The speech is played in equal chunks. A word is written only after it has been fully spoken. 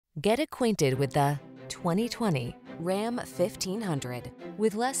Get acquainted with the 2020 Ram 1500.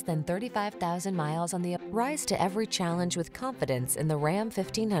 With less than 35,000 miles on the rise to every challenge with confidence in the Ram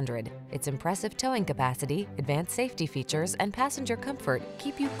 1500. Its impressive towing capacity, advanced safety features, and passenger comfort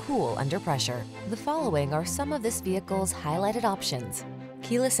keep you cool under pressure. The following are some of this vehicle's highlighted options: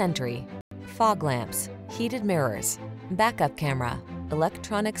 keyless entry, fog lamps, heated mirrors, backup camera,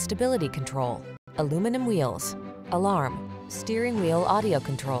 electronic stability control, aluminum wheels, alarm, steering wheel audio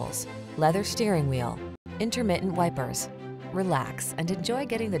controls, leather steering wheel, intermittent wipers. Relax and enjoy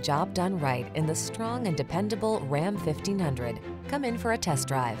getting the job done right in the strong and dependable Ram 1500. Come in for a test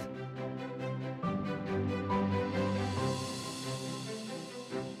drive.